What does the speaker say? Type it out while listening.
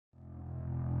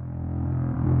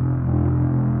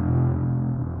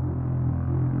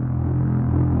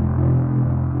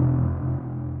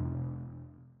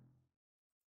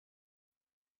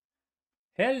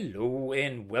Hello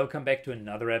and welcome back to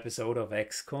another episode of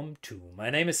XCOM2.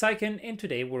 My name is Syken and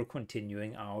today we're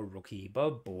continuing our rookie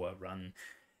Balboa run.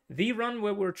 The run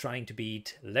where we're trying to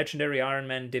beat Legendary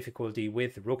Ironman difficulty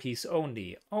with rookies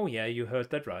only. Oh yeah, you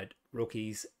heard that right,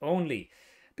 rookies only.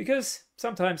 Because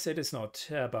sometimes it is not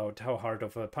about how hard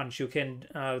of a punch you can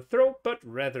throw, but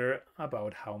rather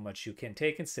about how much you can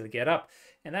take and still get up.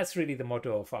 And that's really the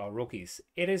motto of our rookies.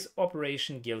 It is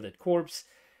Operation Gilded Corpse.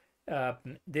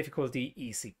 Difficulty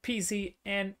easy peasy,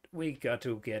 and we got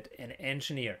to get an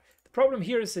engineer. The problem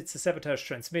here is it's a sabotage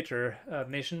transmitter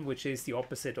mission, which is the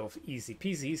opposite of easy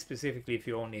peasy, specifically if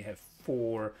you only have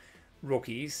 4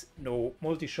 rookies, no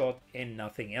multi-shot and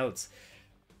nothing else.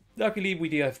 Luckily we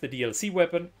do have the DLC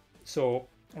weapon, so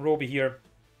Roby here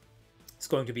is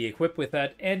going to be equipped with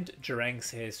that, and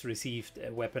Jeranx has received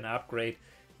a weapon upgrade.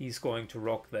 He's going to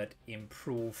rock that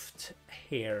improved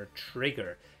hair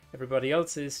trigger. Everybody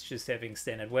else is just having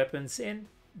standard weapons and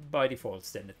by default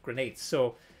standard grenades.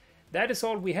 So that is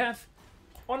all we have.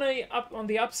 On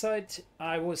the upside,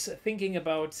 I was thinking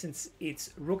about, since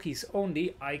it's rookies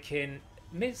only, I can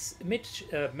match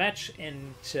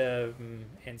and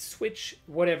switch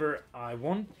whatever I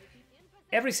want.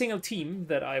 Every single team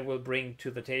that I will bring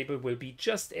to the table will be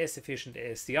just as efficient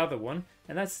as the other one,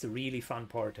 and that's the really fun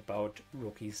part about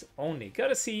rookies only.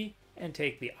 Gotta see and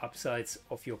take the upsides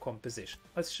of your composition.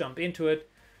 Let's jump into it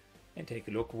and take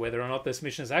a look whether or not this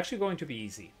mission is actually going to be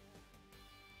easy.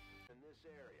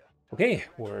 Okay,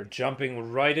 we're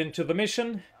jumping right into the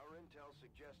mission.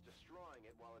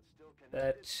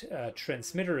 That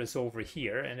transmitter is over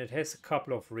here and it has a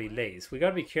couple of relays. We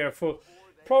gotta be careful.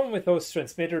 Problem with those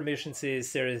transmitter missions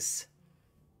is there is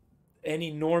an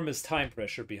enormous time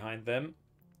pressure behind them,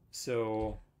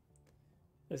 so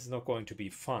this is not going to be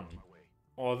fun.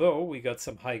 Although we got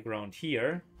some high ground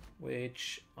here,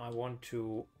 which I want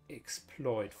to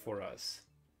exploit for us.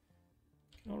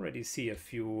 You can already see a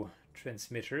few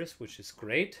transmitters, which is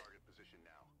great.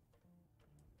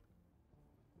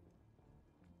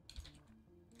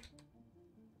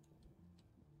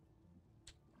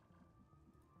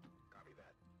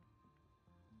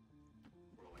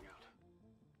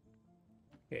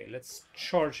 Okay, let's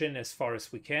charge in as far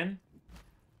as we can.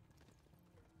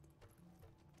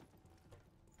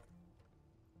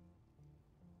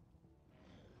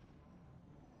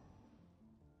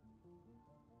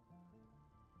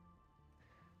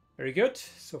 Very good.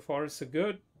 So far so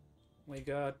good. We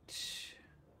got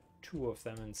 2 of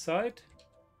them inside.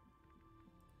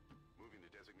 Moving to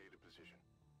designated position.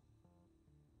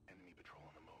 Enemy patrol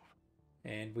on the move.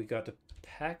 And we got a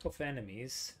pack of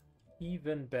enemies.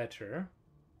 Even better.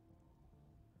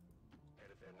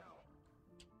 Headed there now.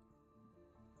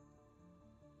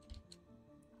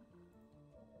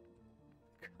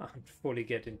 Can't fully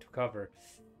get into cover.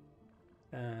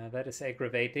 That is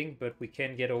aggravating, but we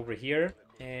can get over here,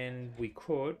 and we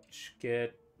could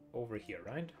get over here,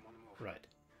 right? Right.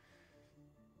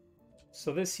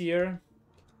 So this here,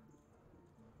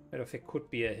 I don't know if it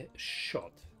could be a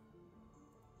shot.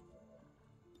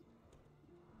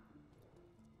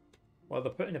 Well,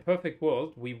 in a perfect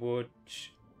world, we would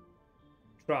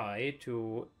try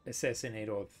to assassinate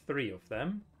all 3 of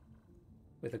them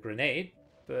with a grenade,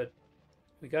 but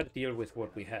we got to deal with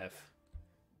what we have.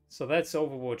 So that's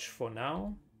Overwatch for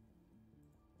now.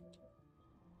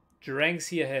 Jeranx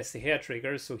here has the hair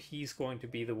trigger, so he's going to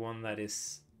be the one that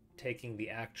is taking the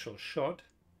actual shot.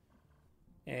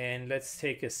 And let's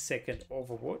take a second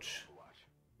Overwatch.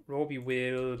 Roby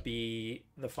will be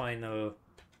the final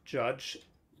judge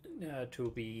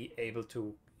to be able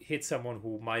to hit someone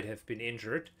who might have been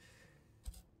injured.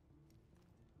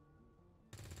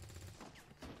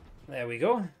 There we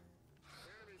go.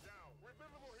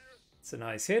 It's a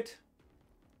nice hit.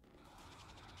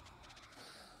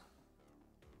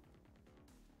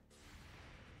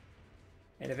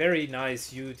 And a very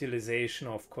nice utilization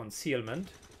of concealment.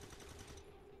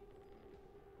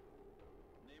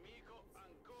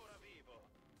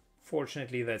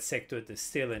 Fortunately, that sector is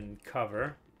still in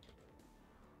cover.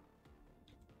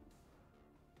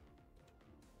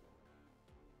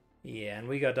 Yeah, and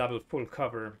we got double full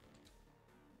cover.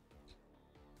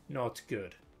 Not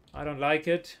good. I don't like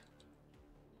it.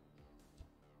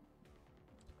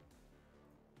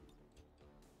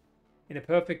 In a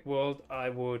perfect world, I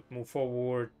would move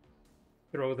forward,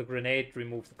 throw the grenade,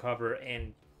 remove the cover,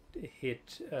 and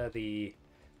hit the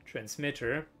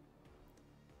transmitter.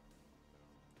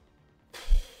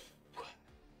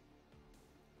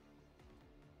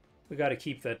 We gotta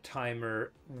keep that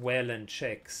timer well in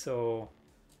check, so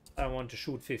I want to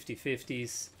shoot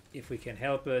 50-50s if we can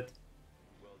help it.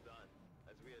 Well done.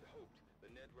 As we had hoped, the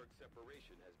network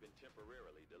separation has been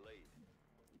temporarily delayed.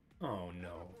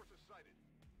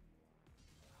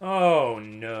 Oh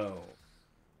no.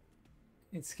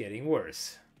 It's getting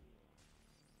worse.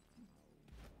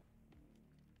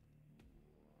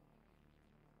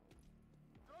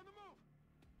 On the move.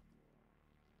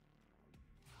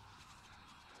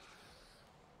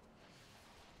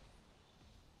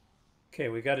 Okay,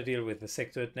 we gotta deal with the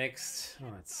sectoid next.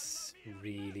 Oh, it's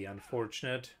really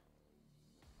unfortunate.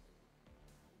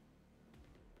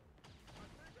 I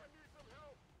think I need some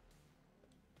help.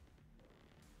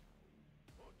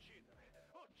 Uccidere!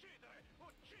 Uccidere!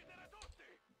 Uccidere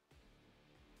tutti!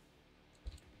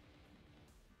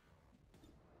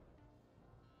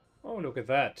 Oh, look at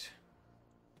that.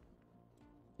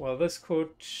 Well, this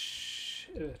could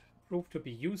prove to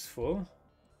be useful.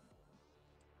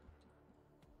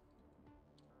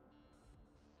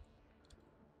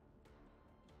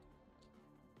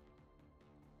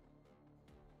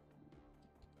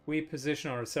 We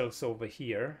position ourselves over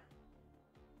here.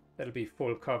 That'll be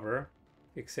full cover,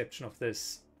 with the exception of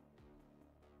this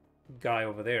guy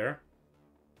over there.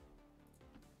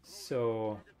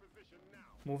 So, Target position now.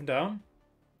 moving down.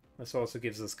 This also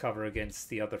gives us cover against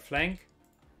the other flank.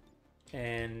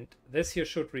 And this here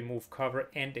should remove cover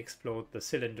and explode the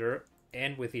cylinder,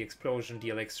 and with the explosion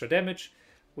deal extra damage,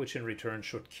 which in return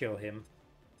should kill him.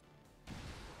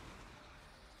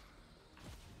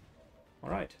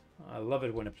 Alright, I love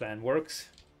it when a plan works.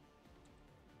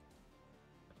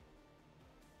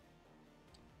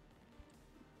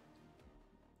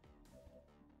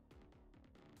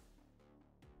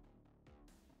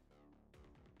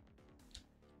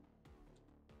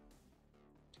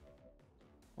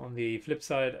 On the flip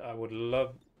side, I would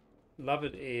love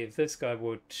it if this guy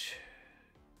would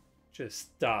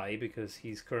just die, because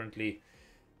he's currently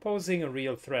posing a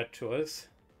real threat to us.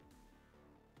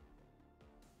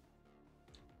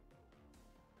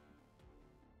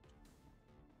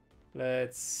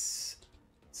 Let's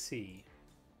see.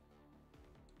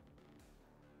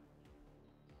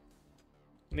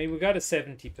 I mean, we got a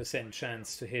 70%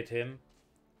 chance to hit him.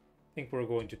 I think we're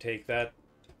going to take that.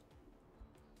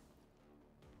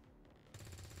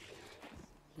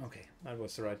 Okay, that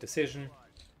was the right decision.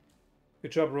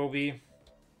 Good job, Roby.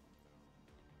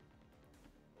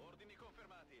 Ordini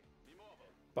confermati. Mi muovo.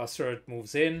 Bastard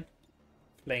moves in,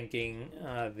 flanking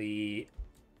the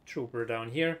trooper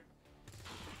down here.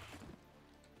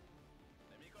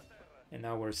 Nemico a terra. And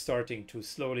now we're starting to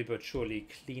slowly but surely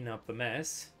clean up the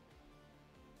mess.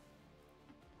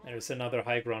 There's another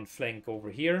high ground flank over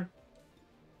here.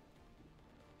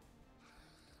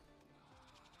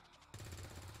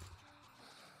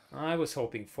 I was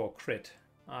hoping for crit.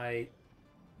 I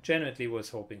genuinely was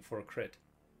hoping for a crit.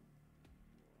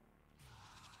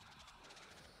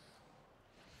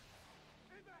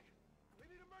 Evac! We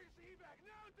need emergency evac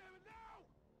now, damn it, now!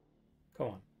 Come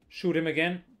on. Shoot him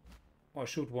again. Or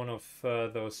shoot one of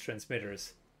those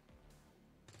transmitters.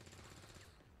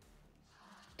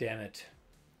 Damn it.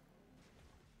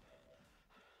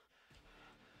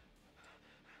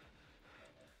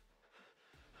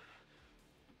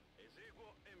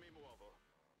 Eseguo e mi muovo.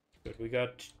 Good, we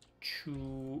got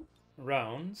 2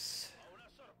 rounds. Ho una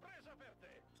sorpresa per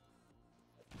te.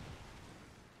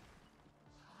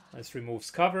 This removes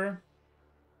cover.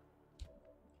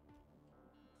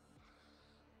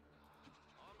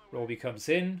 Roby comes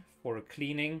in for a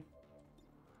cleaning.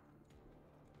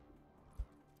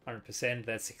 100%,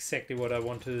 that's exactly what I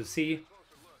wanted to see.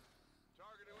 Closer look.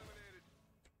 Target eliminated.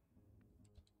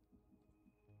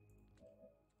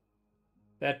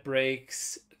 That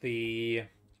breaks the...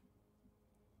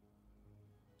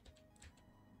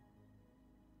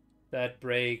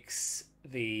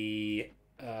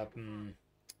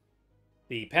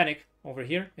 the panic over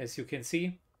here, as you can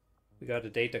see. We got a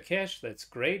data cache, that's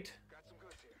great. Got some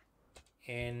goods here.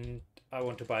 And I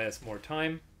want to buy us more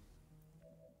time.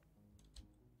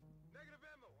 Negative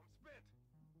ammo. I'm spent.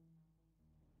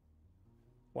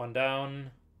 One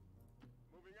down.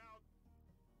 Moving out.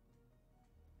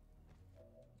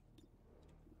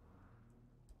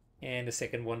 And the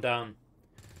second one down.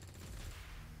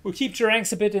 We'll keep the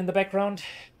ranks a bit in the background.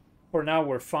 For now,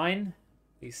 we're fine.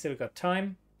 We still got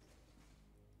time.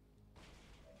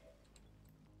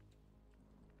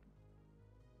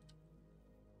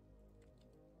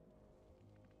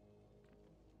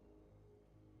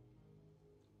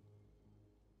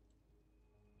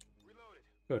 Reloaded.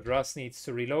 Good, Russ needs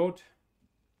to reload.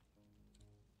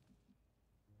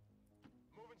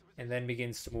 Moving to position. And then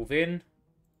begins to move in.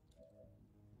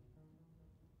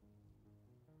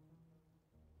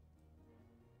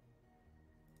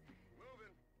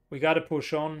 Moving. We gotta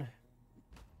push on.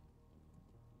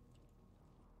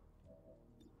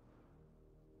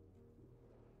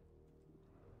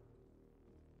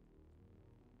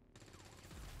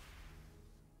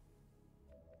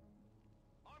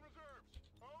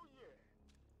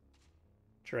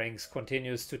 Dranks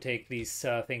continues to take these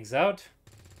things out.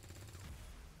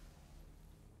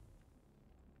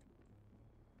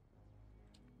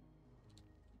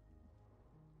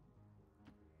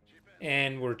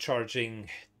 And we're charging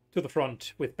to the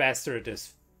front with Bastard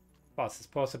as fast as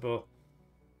possible.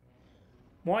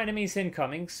 More enemies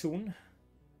incoming soon,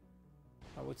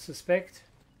 I would suspect.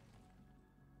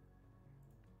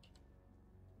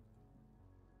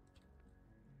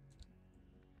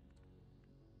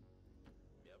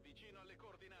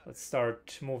 Let's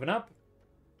start moving up.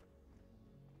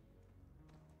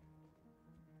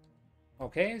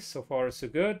 Okay, so far so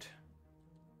good.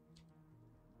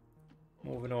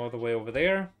 Moving all the way over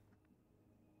there.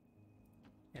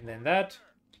 And then that.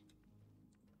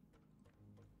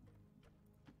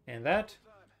 And that.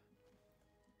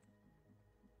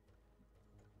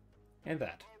 And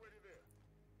that.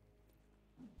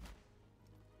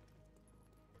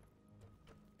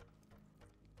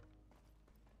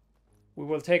 We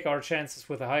will take our chances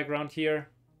with the high ground here.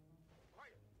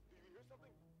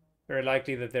 Very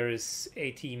likely that there is a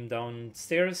team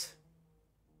downstairs.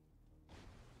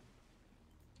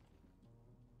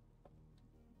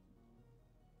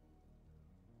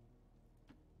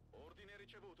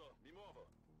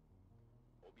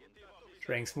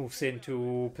 Tranks moves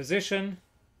into position.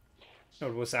 No,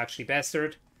 it was actually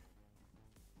Bastard.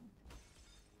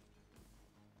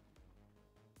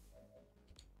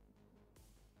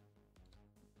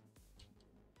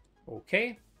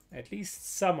 Okay, at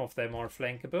least some of them are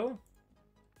flankable.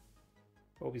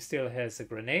 Bobby still has a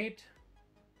grenade.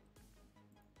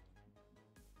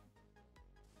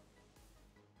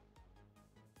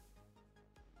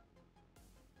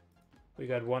 We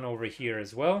got one over here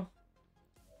as well.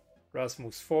 Russ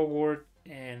moves forward,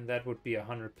 and that would be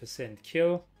 100%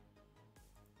 kill.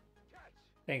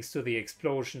 Thanks to the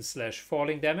explosion /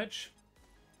 falling damage.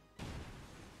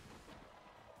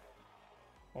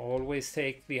 Always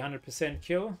take the 100%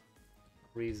 kill.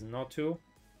 Reason not to.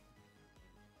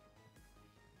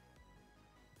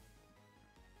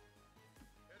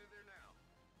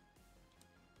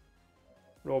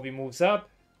 Robbie moves up.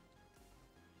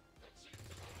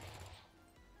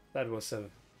 That was a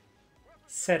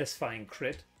satisfying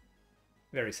crit.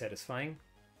 Very satisfying.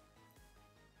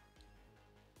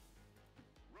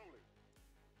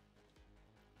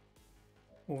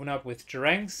 Moving up with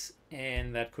Jerangs,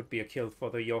 and that could be a kill for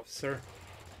the officer.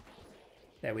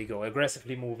 There we go,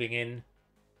 aggressively moving in.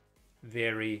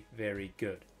 Very, very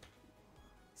good.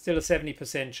 Still a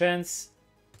 70% chance.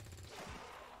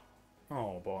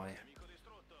 Oh boy.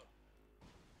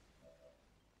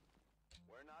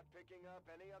 We're not picking up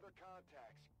any other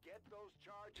contacts. Get those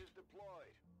charges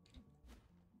deployed.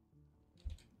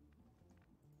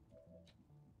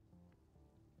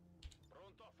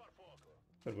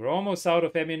 But we're almost out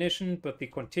of ammunition, but the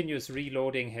continuous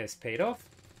reloading has paid off.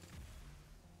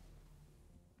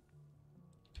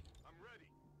 I'm ready.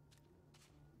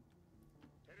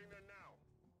 Heading there now.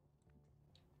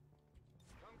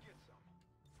 Come get some.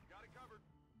 Got it covered.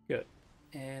 Good.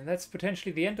 And that's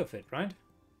potentially the end of it, right?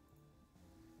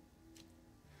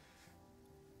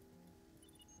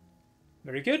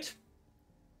 Very good.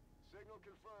 Signal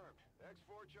confirmed.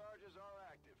 X4 charges are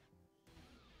active.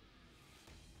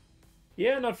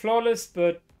 Yeah, not flawless,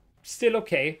 but still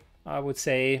okay. I would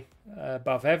say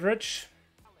above average.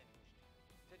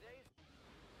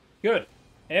 Good.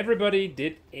 Everybody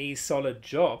did a solid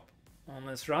job on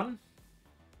this run.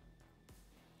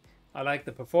 I like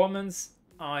the performance.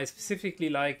 I specifically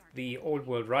like the old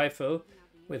world rifle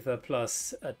with a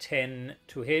plus 10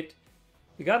 to hit.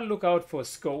 We gotta look out for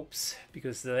scopes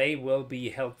because they will be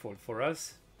helpful for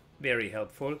us. Very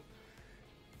helpful.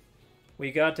 We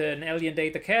got an alien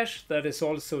data cache that is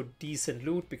also decent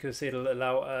loot because it'll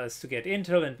allow us to get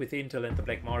intel, and with intel and the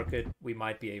black market we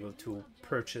might be able to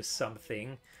purchase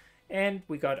something. And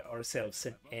we got ourselves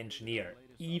an engineer.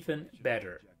 Even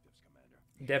better.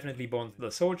 Definitely bond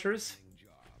the soldiers.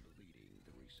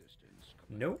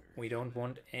 No, we don't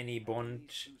want any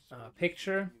bond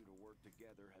picture.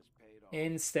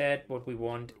 Instead, what we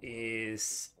want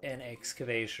is an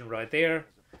excavation right there.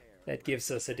 That gives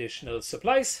us additional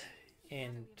supplies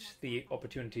and the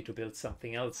opportunity to build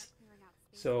something else.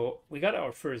 So we got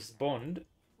our first bond,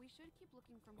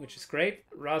 which is great.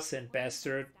 Russ and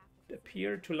Bastard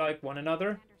appear to like one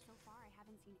another.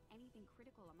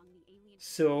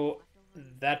 So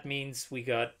that means we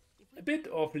got a bit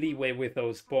of leeway with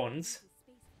those bonds.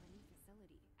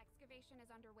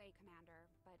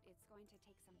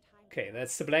 Okay,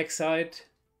 that's the black side.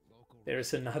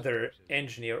 There's another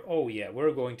engineer. Oh yeah,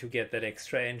 we're going to get that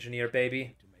extra engineer,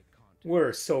 baby.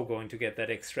 We're so going to get that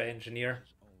extra engineer.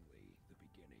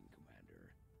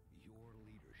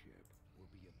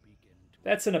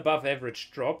 That's an above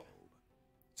average drop.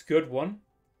 It's a good one.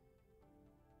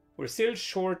 We're still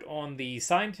short on the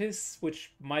scientists,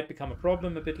 which might become a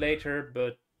problem a bit later,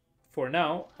 but for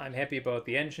now, I'm happy about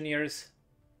the engineers.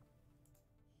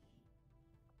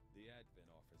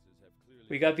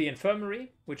 We got the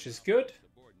infirmary, which is good,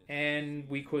 and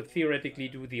we could theoretically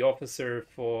do the officer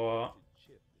for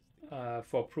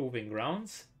proving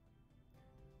grounds.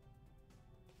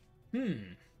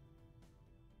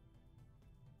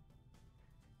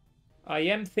 I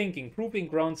am thinking proving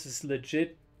grounds is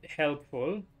legit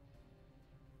helpful.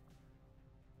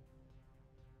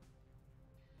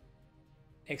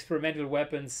 Experimental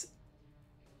weapons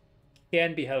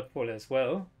can be helpful as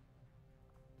well.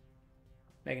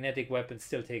 Magnetic weapon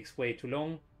still takes way too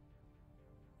long.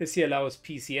 This here allows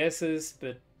PCSs,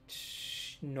 but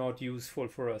not useful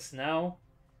for us now.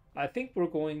 I think we're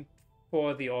going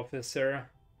for the officer.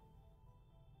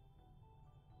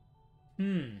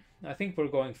 I think we're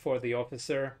going for the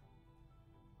officer.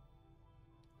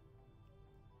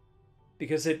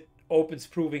 Because it opens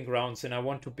proving grounds, and I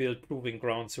want to build proving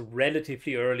grounds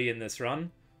relatively early in this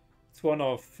run. It's one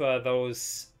of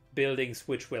those buildings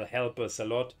which will help us a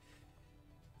lot.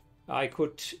 I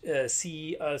could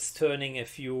see us turning a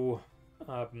few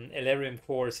Elerium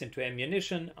cores into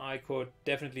ammunition. I could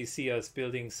definitely see us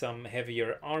building some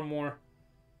heavier armor.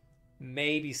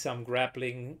 Maybe some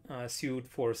grappling suit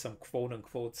for some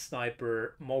quote-unquote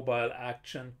sniper mobile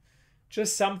action.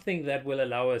 Just something that will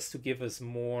allow us to give us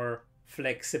more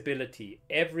flexibility.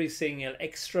 Every single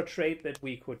extra trait that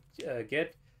we could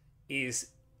get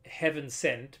is heaven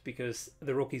sent, because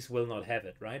the rookies will not have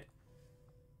it, right?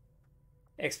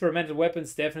 Experimental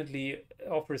weapons definitely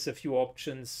offers a few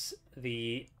options.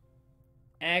 The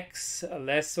axe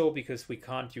less so, because we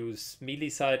can't use melee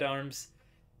sidearms.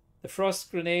 The frost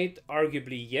grenade,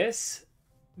 arguably yes,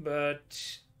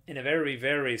 but in a very,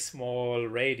 very small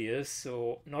radius,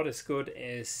 so not as good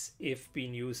as if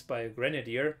being used by a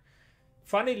grenadier.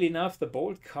 Funnily enough, the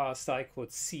bolt cast I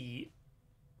could see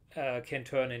can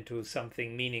turn into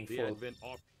something meaningful.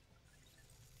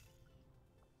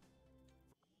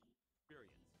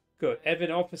 Good,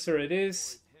 Advent Officer it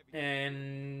is,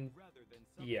 and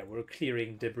yeah, we're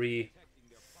clearing debris.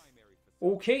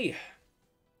 Okay,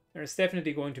 there's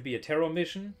definitely going to be a terror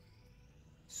mission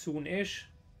soon-ish,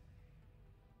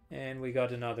 and we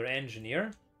got another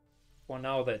engineer. For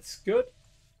now, that's good.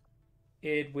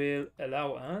 It will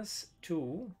allow us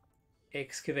to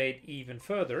excavate even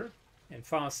further and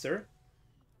faster.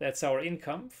 That's our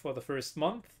income for the first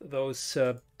month, those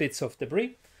bits of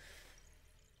debris.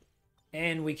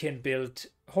 And we can build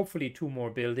hopefully 2 more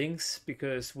buildings,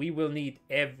 because we will need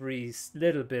every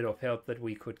little bit of help that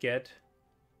we could get,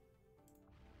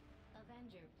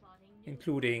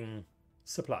 including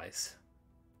supplies.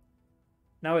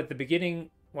 Now at the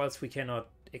beginning, whilst we cannot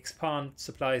expand,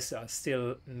 supplies are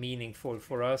still meaningful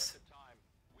for us.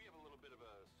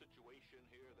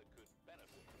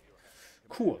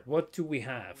 Cool, what do we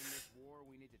have?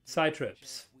 Side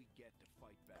trips.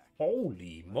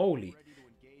 Holy moly.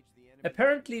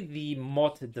 Apparently the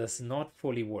mod does not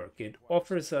fully work. It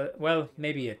offers a... well,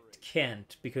 maybe it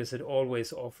can't, because it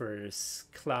always offers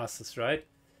classes, right?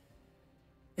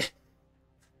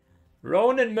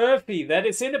 Ronan Murphy, that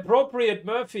is inappropriate,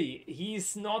 Murphy.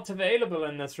 He's not available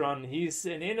in this run. He's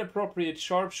an inappropriate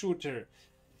sharpshooter,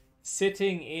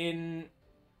 sitting in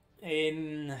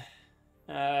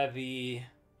the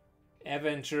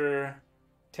Avenger,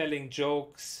 telling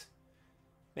jokes,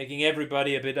 making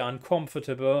everybody a bit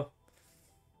uncomfortable.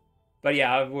 But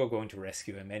yeah, we're going to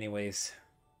rescue him anyways,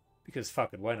 because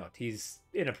fuck it, why not? He's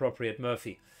inappropriate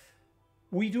Murphy.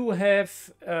 We do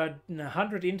have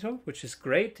 100 intel, which is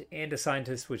great, and a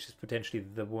scientist, which is potentially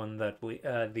the one that we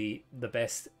the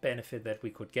best benefit that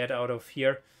we could get out of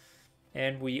here.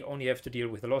 And we only have to deal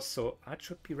with a loss, so that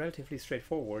should be relatively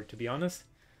straightforward, to be honest.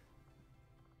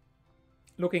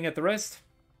 Looking at the rest,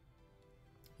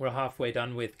 we're halfway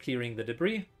done with clearing the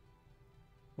debris.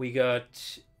 We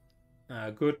got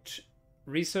a good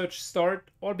research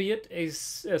start, albeit a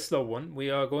slow one.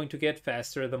 We are going to get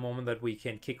faster the moment that we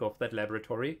can kick off that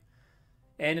laboratory.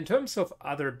 And in terms of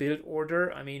other build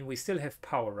order, I mean, we still have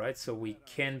power, right? So we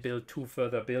can build 2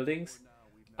 further buildings.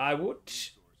 I would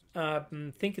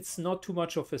think it's not too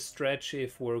much of a stretch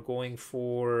if we're going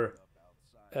for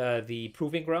the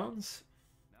proving grounds.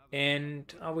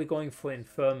 And are we going for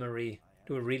infirmary?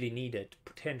 Do we really need it?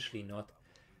 Potentially not.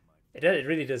 It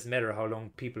really doesn't matter how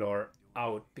long people are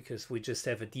out, because we just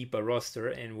have a deeper roster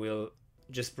and we'll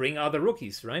just bring other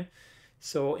rookies, right?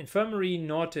 So infirmary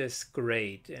not as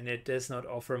great, and it does not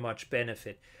offer much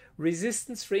benefit.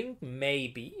 Resistance ring,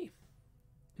 maybe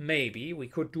maybe we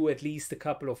could do at least a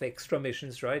couple of extra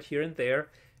missions right here and there,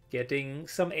 getting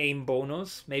some aim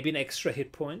bonus, maybe an extra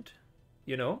hit point,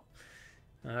 you know,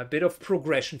 a bit of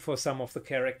progression for some of the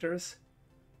characters.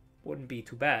 Wouldn't be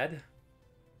too bad.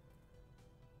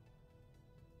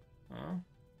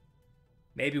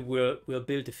 Maybe we'll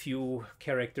build a few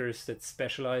characters that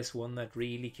specialize. One that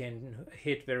really can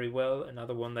hit very well.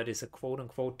 Another one that is a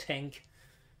quote-unquote tank.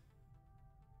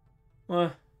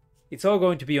 Well, it's all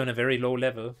going to be on a very low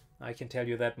level. I can tell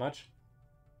you that much.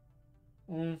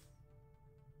 Other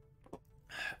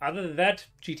than that,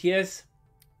 GTS,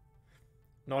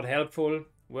 not helpful.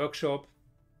 Workshop,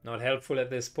 not helpful at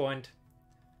this point.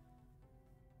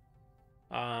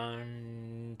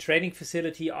 Training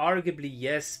facility, arguably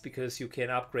yes, because you can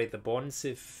upgrade the bonds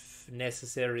if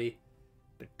necessary,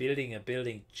 but building a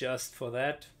building just for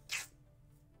that,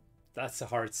 that's a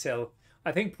hard sell.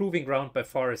 I think Proving Ground by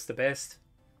far is the best,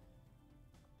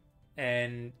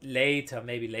 and later,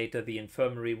 maybe later, the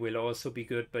Infirmary will also be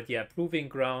good, but yeah, Proving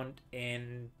Ground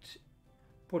and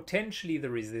potentially the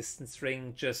Resistance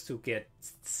Ring, just to get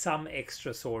some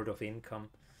extra sort of income.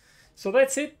 So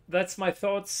that's it. That's my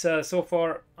thoughts so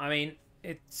far. I mean,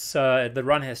 it's the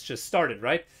run has just started,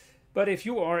 right? But if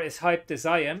you are as hyped as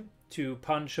I am to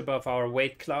punch above our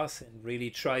weight class and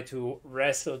really try to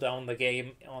wrestle down the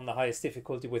game on the highest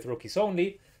difficulty with rookies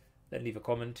only, then leave a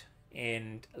comment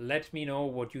and let me know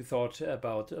what you thought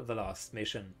about the last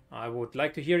mission. I would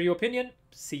like to hear your opinion.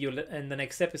 See you in the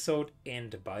next episode,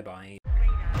 and bye-bye.